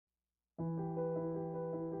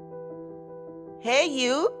Hey,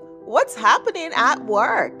 you, what's happening at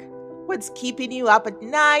work? What's keeping you up at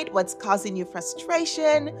night? What's causing you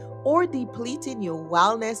frustration or depleting your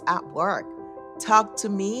wellness at work? Talk to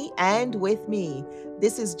me and with me.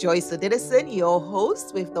 This is Joyce Odidison, your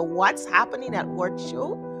host with the What's Happening at Work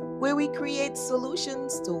show, where we create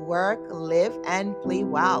solutions to work, live, and play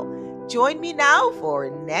well. Join me now for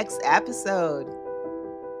next episode.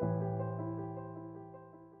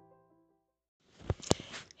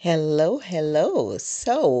 Hello, hello.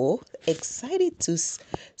 So excited to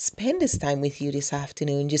spend this time with you this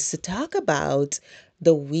afternoon just to talk about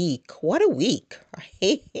the week. What a week,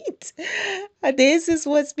 right? This is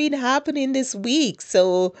what's been happening this week.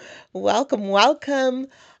 So, welcome, welcome.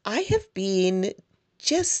 I have been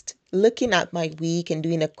just looking at my week and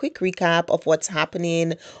doing a quick recap of what's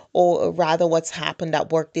happening, or rather, what's happened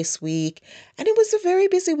at work this week. And it was a very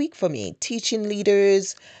busy week for me, teaching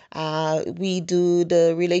leaders. We do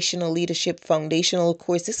the Relational Leadership Foundational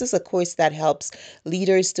course. This is a course that helps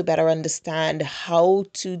leaders to better understand how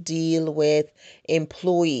to deal with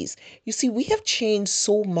employees. You see, we have changed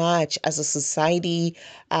so much as a society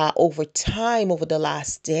over time, over the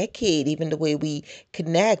last decade, even the way we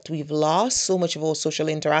connect. We've lost so much of our social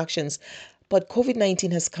interactions. But COVID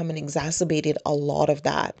 19 has come and exacerbated a lot of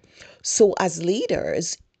that. So, as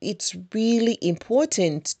leaders, it's really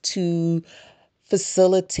important to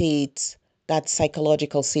facilitate that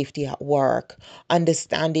psychological safety at work,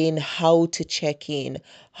 understanding how to check in,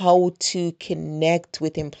 how to connect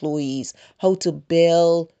with employees, how to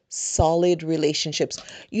build solid relationships.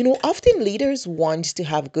 Often leaders want to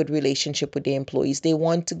have good relationship with their employees. They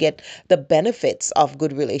want to get the benefits of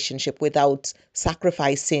good relationship without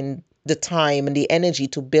sacrificing the time and the energy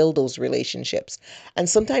to build those relationships. And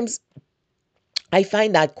sometimes I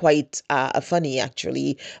find that quite funny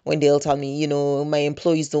actually when they'll tell me, my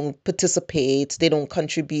employees don't participate, they don't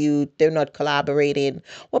contribute, they're not collaborating.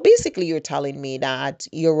 Well, basically, you're telling me that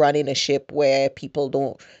you're running a ship where people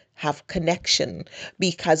don't have connection,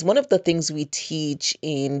 because one of the things we teach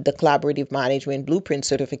in the collaborative management blueprint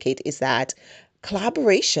certificate is that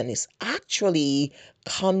collaboration is actually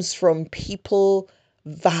comes from people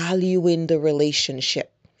valuing the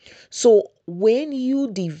relationship. So when you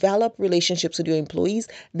develop relationships with your employees,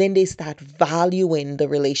 then they start valuing the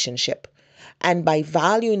relationship. And by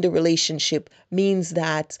valuing the relationship means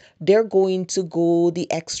that they're going to go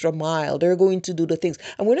the extra mile. They're going to do the things.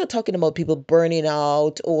 And we're not talking about people burning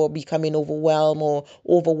out or becoming overwhelmed or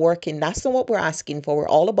overworking. That's not what we're asking for. We're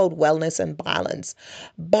all about wellness and balance.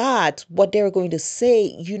 But what they're going to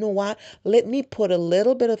say, you know what? Let me put a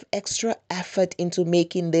little bit of extra effort into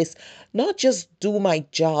making this not just do my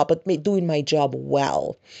job, but doing my job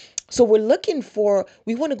well. So we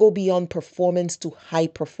want to go beyond performance to high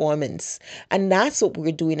performance. And that's what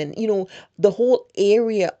we're doing. And, the whole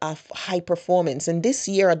area of high performance. And this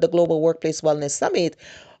year at the Global Workplace Wellness Summit,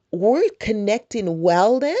 we're connecting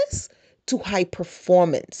wellness to high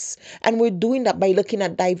performance. And we're doing that by looking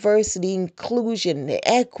at diversity, inclusion,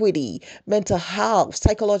 equity, mental health,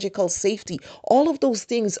 psychological safety. All of those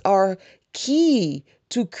things are key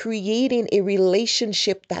to creating a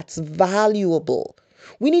relationship that's valuable.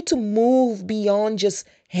 We need to move beyond just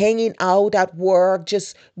hanging out at work,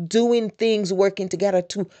 just doing things, working together,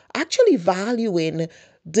 to actually valuing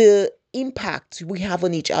the impact we have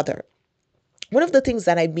on each other. One of the things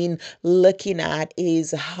that I've been looking at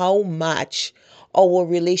is how much our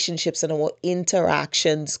relationships and our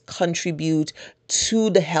interactions contribute to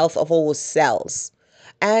the health of ourselves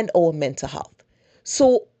and our mental health.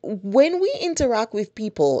 So when we interact with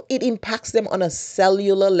people, it impacts them on a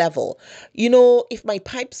cellular level. If my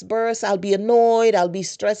pipes burst, I'll be annoyed, I'll be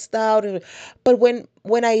stressed out. But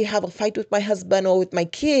when I have a fight with my husband or with my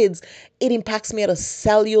kids, it impacts me at a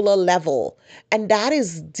cellular level. And that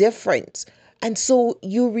is different. And so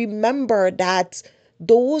you remember that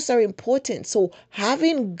those are important. So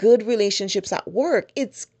having good relationships at work,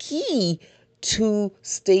 it's key to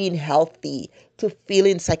staying healthy, to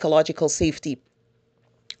feeling psychological safety.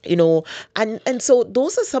 And so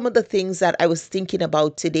those are some of the things that I was thinking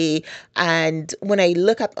about today. And when I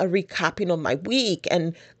look at a recapping of my week,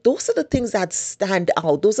 and those are the things that stand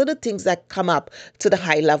out, those are the things that come up to the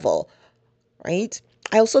high level, right?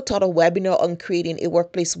 I also taught a webinar on creating a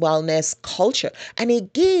workplace wellness culture. And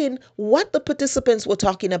again, what the participants were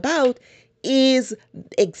talking about is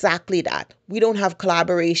exactly that. We don't have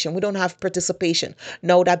collaboration. We don't have participation.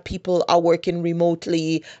 Now that people are working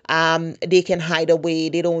remotely, they can hide away.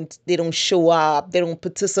 They don't show up. They don't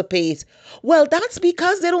participate. Well, that's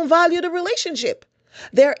because they don't value the relationship.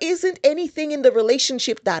 There isn't anything in the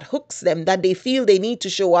relationship that hooks them, that they feel they need to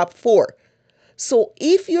show up for. So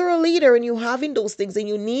if you're a leader and you're having those things, then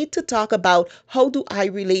you need to talk about, how do I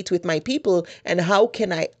relate with my people and how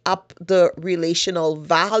can I up the relational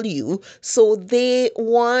value so they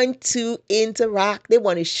want to interact, they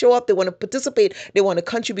want to show up, they want to participate, they want to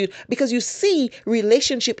contribute. Because you see,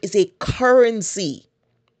 relationship is a currency.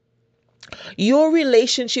 Your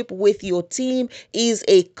relationship with your team is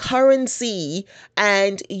a currency,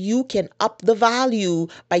 and you can up the value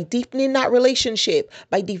by deepening that relationship,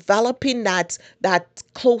 by developing that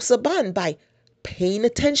closer bond, by paying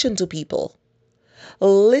attention to people,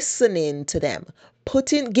 listening to them,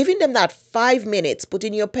 giving them that 5 minutes,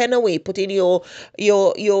 putting your pen away, putting your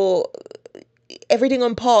everything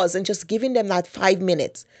on pause, and just giving them that 5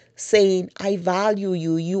 minutes, saying, I value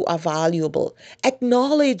you, you are valuable.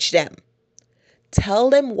 Acknowledge them. Tell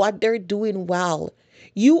them what they're doing well.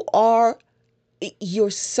 You are you're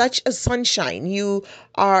such a sunshine. You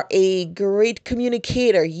are a great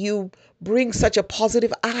communicator. You bring such a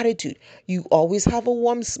positive attitude. You always have a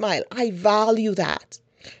warm smile. I value that.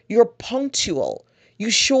 You're punctual. You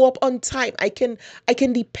show up on time. I can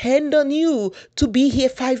depend on you to be here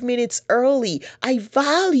 5 minutes early. I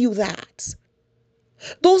value that.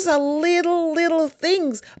 Those are little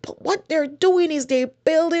things, but what they're doing is they're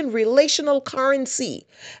building relational currency.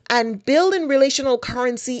 And building relational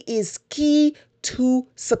currency is key to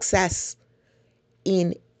success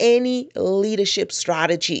in any leadership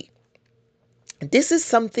strategy. This is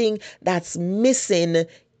something that's missing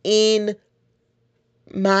in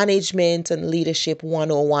Management and Leadership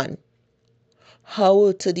 101.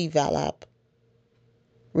 How to develop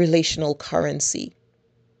relational currency.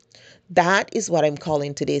 That is what I'm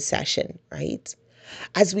calling today's session, right?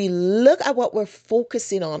 As we look at what we're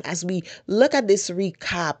focusing on, as we look at this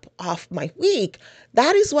recap of my week,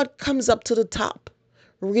 that is what comes up to the top.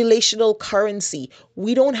 Relational currency.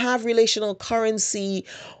 We don't have relational currency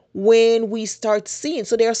when we start seeing.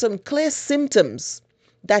 So there are some clear symptoms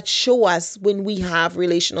that show us when we have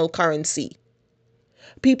relational currency.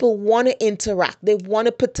 People want to interact. They want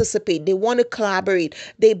to participate. They want to collaborate.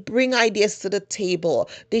 They bring ideas to the table.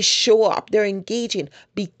 They show up. They're engaging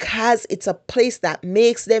because it's a place that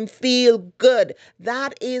makes them feel good.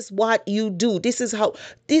 That is what you do. This is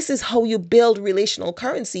how you build relational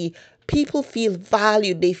currency. People feel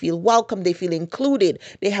valued. They feel welcome. They feel included.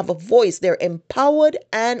 They have a voice. They're empowered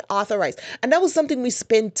and authorized. And that was something we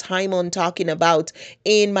spent time on talking about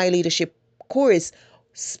in my leadership course,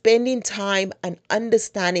 spending time and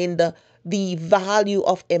understanding the value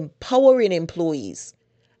of empowering employees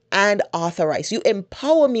and authorize. You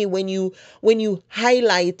empower me when you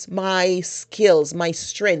highlight my skills, my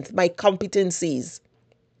strength, my competencies.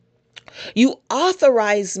 You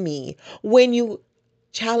authorize me when you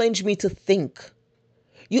challenge me to think.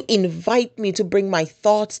 You invite me to bring my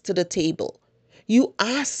thoughts to the table. You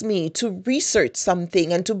ask me to research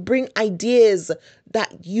something and to bring ideas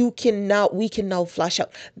that we can now flash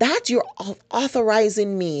out. That you're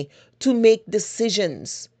authorizing me to make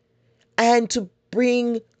decisions and to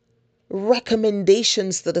bring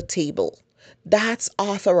recommendations to the table. That's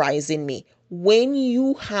authorizing me. When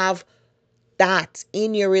you have that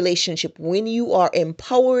in your relationship, when you are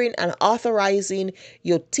empowering and authorizing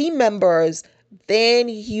your team members, then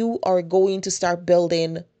you are going to start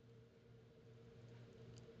building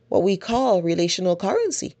what we call relational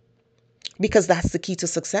currency, because that's the key to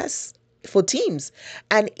success for teams.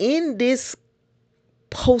 And in this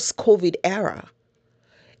post-COVID era,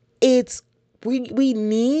 it's we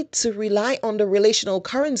need to rely on the relational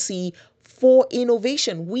currency for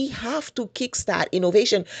innovation. We have to kickstart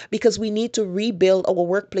innovation because we need to rebuild our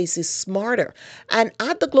workplaces smarter. And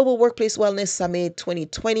at the Global Workplace Wellness Summit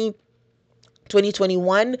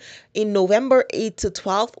 2021 in November 8th to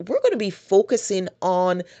 12th, we're going to be focusing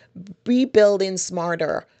on rebuilding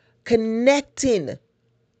smarter, connecting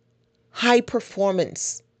high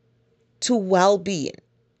performance to well-being.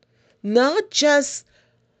 Not just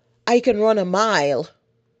I can run a mile,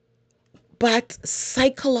 but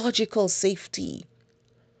psychological safety.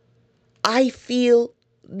 I feel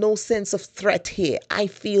no sense of threat here. I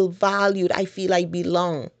feel valued. I feel I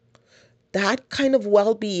belong. That kind of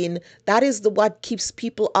well-being, that is what keeps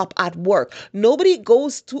people up at work. Nobody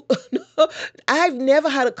goes to I've never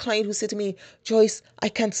had a client who said to me, Joyce, I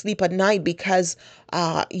can't sleep at night because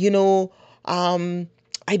I didn't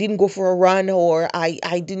go for a run, or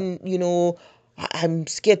I didn't, I'm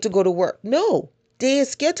scared to go to work. No, they're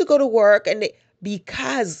scared to go to work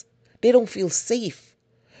because they don't feel safe,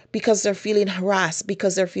 because they're feeling harassed,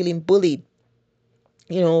 because they're feeling bullied.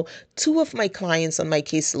 Two of my clients on my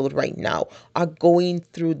caseload right now are going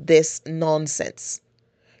through this nonsense.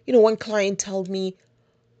 One client told me,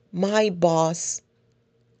 my boss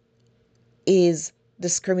is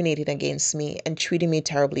discriminating against me and treating me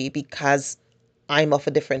terribly because I'm of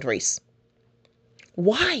a different race.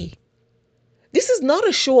 Why? This is not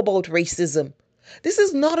a show about racism. This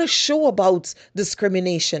is not a show about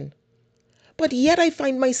discrimination. But yet I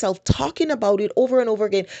find myself talking about it over and over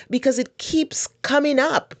again because it keeps coming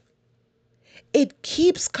up. It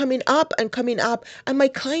keeps coming up and coming up. And my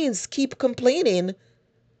clients keep complaining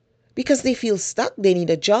because they feel stuck. They need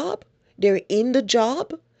a job. They're in the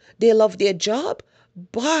job. They love their job.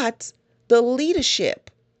 But the leadership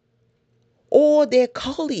or their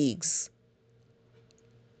colleagues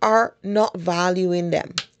are not valuing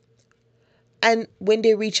them. And when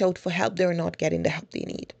they reach out for help, they're not getting the help they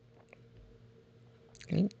need.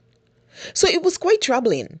 So it was quite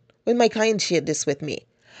troubling when my client shared this with me.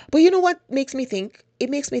 But you know what makes me think? It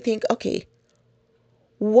makes me think, okay,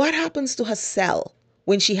 what happens to her cell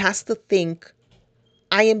when she has to think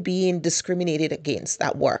I am being discriminated against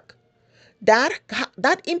at work?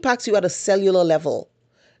 That impacts you at a cellular level.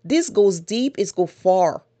 This goes deep, it goes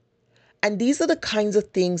far. And these are the kinds of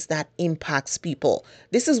things that impacts people.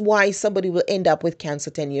 This is why somebody will end up with cancer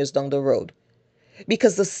 10 years down the road.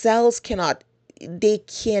 Because the cells cannot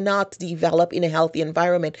develop in a healthy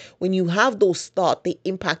environment. When you have those thoughts, they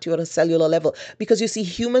impact you at a cellular level. Because you see,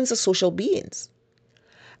 humans are social beings.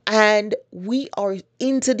 And we are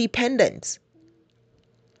interdependent.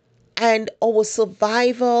 And our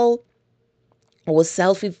survival, our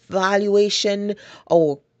self-evaluation,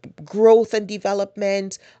 our growth and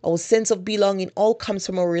development, our sense of belonging all comes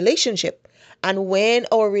from our relationship. And when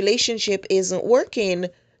our relationship isn't working,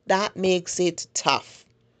 that makes it tough.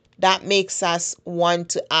 That makes us want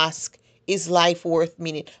to ask, is life worth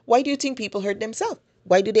meaning? Why do you think people hurt themselves?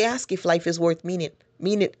 Why do they ask if life is worth any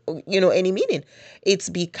meaning? It's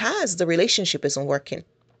because the relationship isn't working,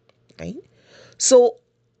 right? So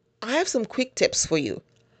I have some quick tips for you.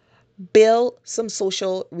 Build some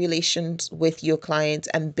social relations with your clients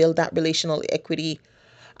and build that relational equity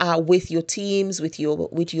with your teams, with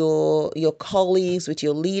your colleagues, with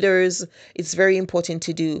your leaders. It's very important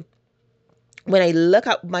to do. When I look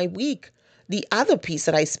at my week, the other piece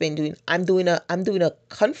that I spend doing, I'm doing a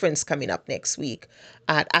conference coming up next week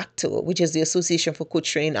at ACTO, which is the Association for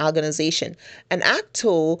Coach Training Organization. And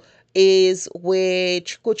ACTO is where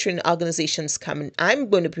coach training organizations come. And I'm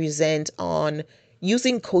going to present on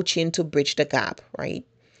using coaching to bridge the gap, right?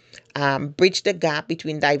 Bridge the gap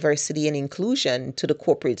between diversity and inclusion to the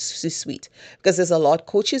corporate C-suite. Because there's a lot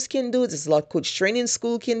coaches can do, there's a lot coach training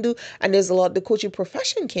school can do, and there's a lot the coaching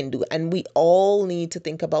profession can do. And we all need to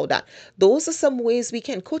think about that. Those are some ways we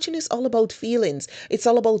can. Coaching is all about feelings. It's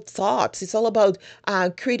all about thoughts. It's all about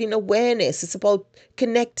creating awareness. It's about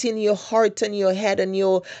connecting your heart and your head and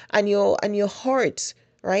your heart,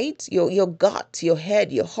 right? Your gut, your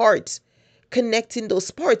head, your heart, connecting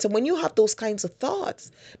those parts. And when you have those kinds of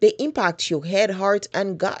thoughts, they impact your head, heart,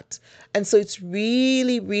 and gut. And so it's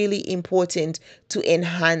really, really important to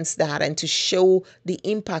enhance that and to show the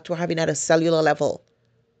impact we're having at a cellular level.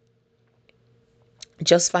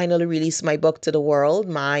 Just finally released my book to the world,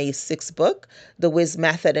 my sixth book, The Wiz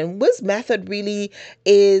Method. And Wiz Method really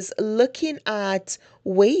is looking at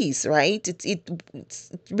ways, right?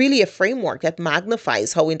 It's really a framework that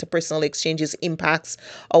magnifies how interpersonal exchanges impacts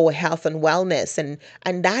our health and wellness.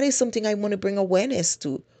 And that is something I want to bring awareness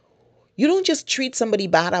to. You don't just treat somebody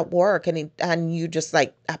bad at work and you just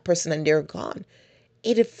like that person and they're gone.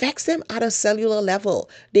 It affects them at a cellular level.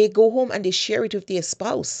 They go home and they share it with their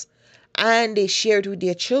spouse and they share it with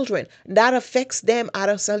their children. That affects them at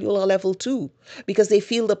a cellular level too, because they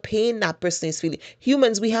feel the pain that person is feeling.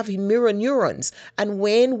 Humans, we have mirror neurons. And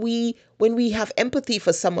when we have empathy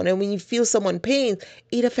for someone and when you feel someone pain,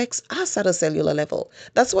 it affects us at a cellular level.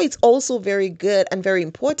 That's why it's also very good and very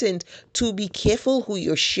important to be careful who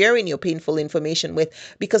you're sharing your painful information with,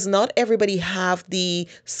 because not everybody have the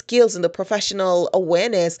skills and the professional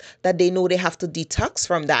awareness that they know they have to detox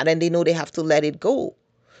from that and they know they have to let it go.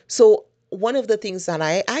 So one of the things that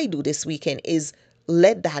I do this weekend is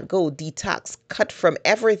let that go, detox, cut from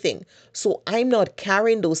everything. So I'm not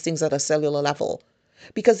carrying those things at a cellular level.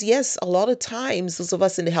 Because yes, a lot of times, those of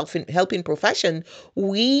us in the helping profession,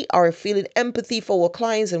 we are feeling empathy for our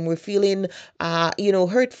clients and we're feeling,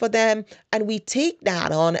 hurt for them. And we take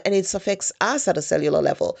that on and it affects us at a cellular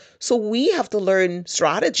level. So we have to learn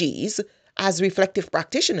strategies as reflective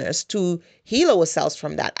practitioners to heal ourselves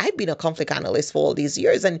from that. I've been a conflict analyst for all these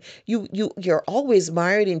years, and you're always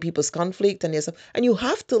mired in people's conflict and you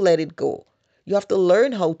have to let it go. You have to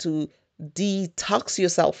learn how to detox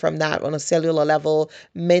yourself from that on a cellular level,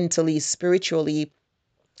 mentally, spiritually,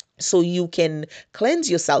 so you can cleanse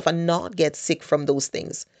yourself and not get sick from those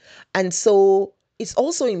things. And so it's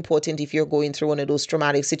also important, if you're going through one of those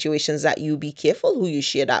traumatic situations, that you be careful who you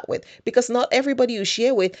share that with, because not everybody you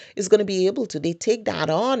share with is going to be able to. They take that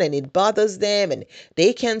on and it bothers them, and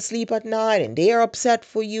they can't sleep at night and they are upset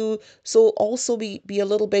for you. So also be a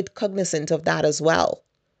little bit cognizant of that as well.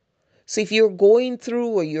 So if you're going through,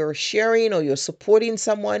 or you're sharing, or you're supporting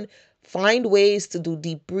someone, find ways to do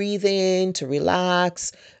deep breathing, to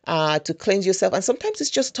relax, to cleanse yourself. And sometimes it's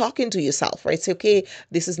just talking to yourself, right? Say, okay,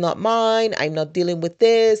 this is not mine. I'm not dealing with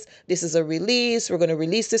this. This is a release. We're going to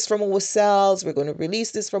release this from ourselves. We're going to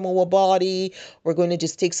release this from our body. We're going to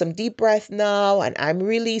just take some deep breath now. And I'm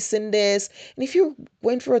releasing this. And if you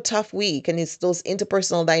went for a tough week and it's those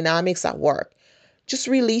interpersonal dynamics at work, just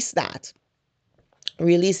release that.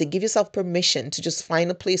 Release it. Give yourself permission to just find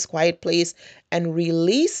a place, quiet place, and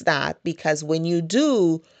release that, because when you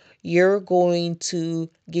do, you're going to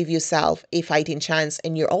give yourself a fighting chance,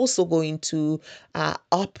 and you're also going to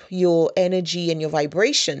up your energy and your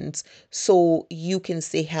vibrations, so you can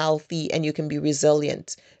stay healthy and you can be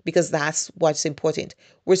resilient, because that's what's important.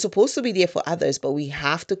 We're supposed to be there for others, but we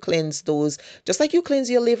have to cleanse those, just like you cleanse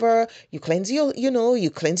your liver, you cleanse you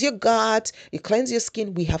cleanse your gut, you cleanse your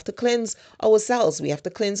skin. We have to cleanse ourselves. We have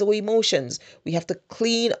to cleanse our emotions. We have to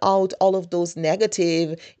clean out all of those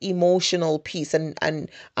negative emotional piece. And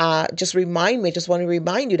just want to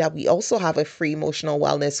remind you that we also have a free emotional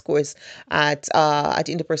wellness course at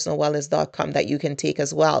interpersonalwellness.com that you can take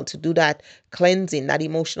as well, to do that cleansing, that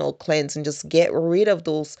emotional cleanse, and just get rid of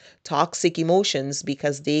those toxic emotions,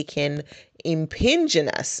 because they can impinge on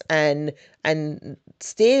us and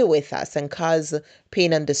stay with us and cause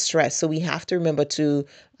pain and distress. So we have to remember to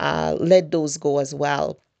let those go as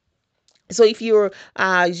well. So if you're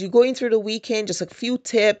going through the weekend, just a few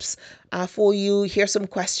tips for you. Here's some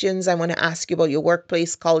questions I want to ask you about your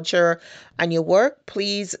workplace culture and your work.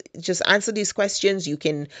 Please just answer these questions. You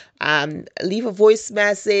can leave a voice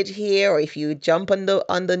message here, or if you jump on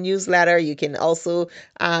the newsletter, you can also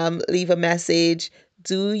leave a message.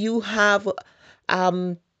 Do you have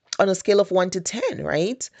on a scale of 1 to 10,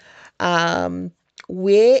 right? Um,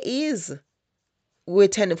 where is where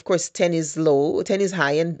 10, of course, 10 is low, 10 is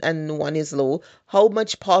high, and 1 is low. How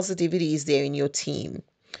much positivity is there in your team?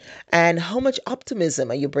 And how much optimism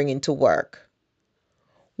are you bringing to work?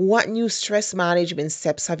 What new stress management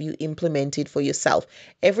steps have you implemented for yourself?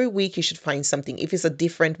 Every week you should find something. If it's a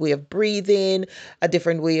different way of breathing, a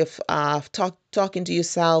different way of talking to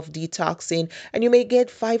yourself, detoxing, and you may get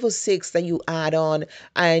 5 or 6 that you add on,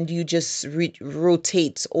 and you just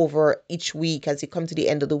rotate over each week as you come to the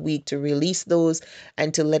end of the week, to release those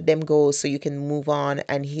and to let them go, so you can move on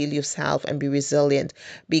and heal yourself and be resilient.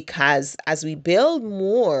 Because as we build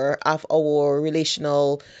more of our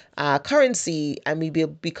relational currency, and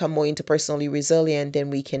become more interpersonally resilient, then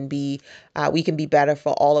we can be better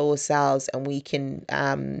for all ourselves, and we can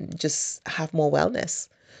just have more wellness.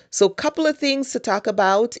 So, a couple of things to talk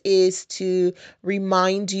about is to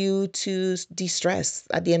remind you to de-stress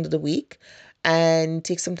at the end of the week, and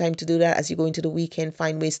take some time to do that as you go into the weekend.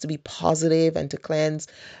 Find ways to be positive and to cleanse,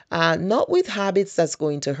 not with habits that's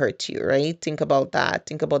going to hurt you, right? Think about that.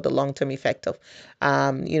 Think about the long-term effect of,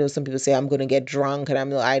 some people say, I'm going to get drunk, and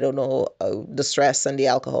I don't know, the stress and the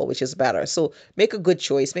alcohol, which is better. So make a good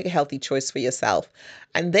choice, make a healthy choice for yourself.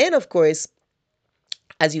 And then, of course,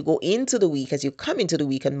 as you go into the week, as you come into the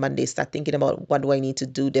week on Monday, start thinking about, what do I need to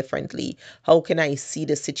do differently? How can I see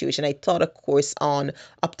the situation? I taught a course on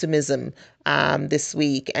optimism this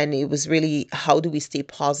week, and it was really, how do we stay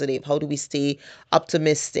positive? How do we stay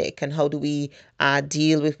optimistic? And how do we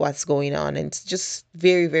deal with what's going on? And it's just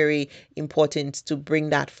very, very important to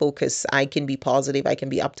bring that focus. I can be positive. I can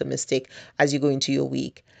be optimistic as you go into your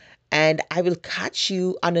week. And I will catch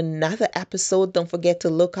you on another episode. Don't forget to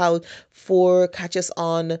look out catch us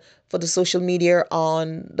on for the social media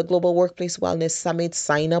on the Global Workplace Wellness Summit.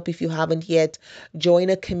 Sign up if you haven't yet. Join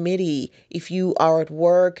a committee if you are at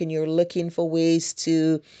work and you're looking for ways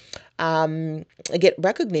to get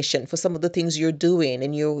recognition for some of the things you're doing,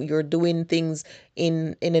 and you're doing things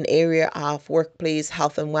in an area of workplace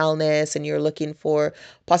health and wellness, and you're looking for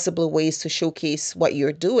possible ways to showcase what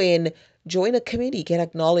you're doing. Join a committee, get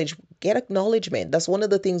acknowledgement. That's one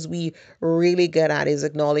of the things we really good at, is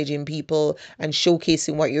acknowledging people and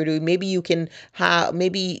showcasing what you're doing. Maybe you can have,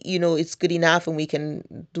 maybe, it's good enough, and we can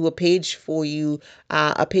do a page for you,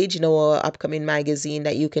 a page in our upcoming magazine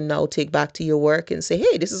that you can now take back to your work and say,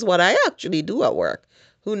 hey, this is what I actually do at work.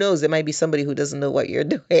 who knows? There might be somebody who doesn't know what you're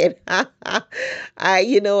doing.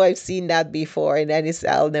 I've seen that before, and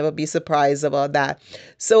I'll never be surprised about that.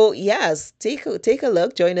 So yes, take a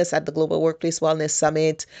look. Join us at the Global Workplace Wellness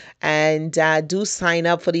Summit, and do sign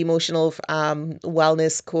up for the emotional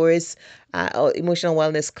wellness course, or emotional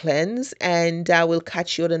wellness cleanse, and we'll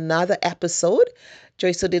catch you on another episode.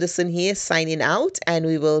 Joyce Odidison here, signing out, and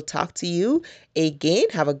we will talk to you again.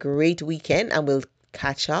 Have a great weekend, and we'll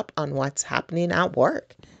catch up on what's happening at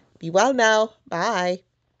work. Be well now. Bye.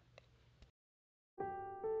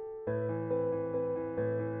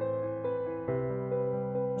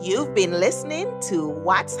 You've been listening to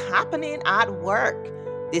What's Happening at Work.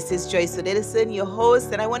 This is Joyce Odidison, your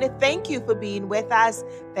host, and I want to thank you for being with us.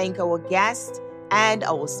 Thank our guests and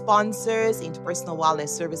our sponsors, Interpersonal Wellness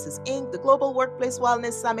Services, Inc., the Global Workplace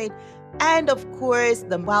Wellness Summit, and of course,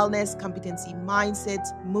 the Wellness Competency Mindset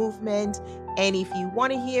Movement. And if you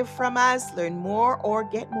want to hear from us, learn more, or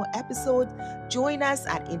get more episodes, join us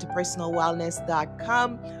at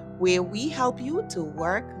interpersonalwellness.com, where we help you to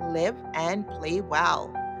work, live, and play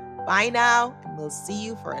well. Bye now, and we'll see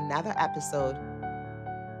you for another episode.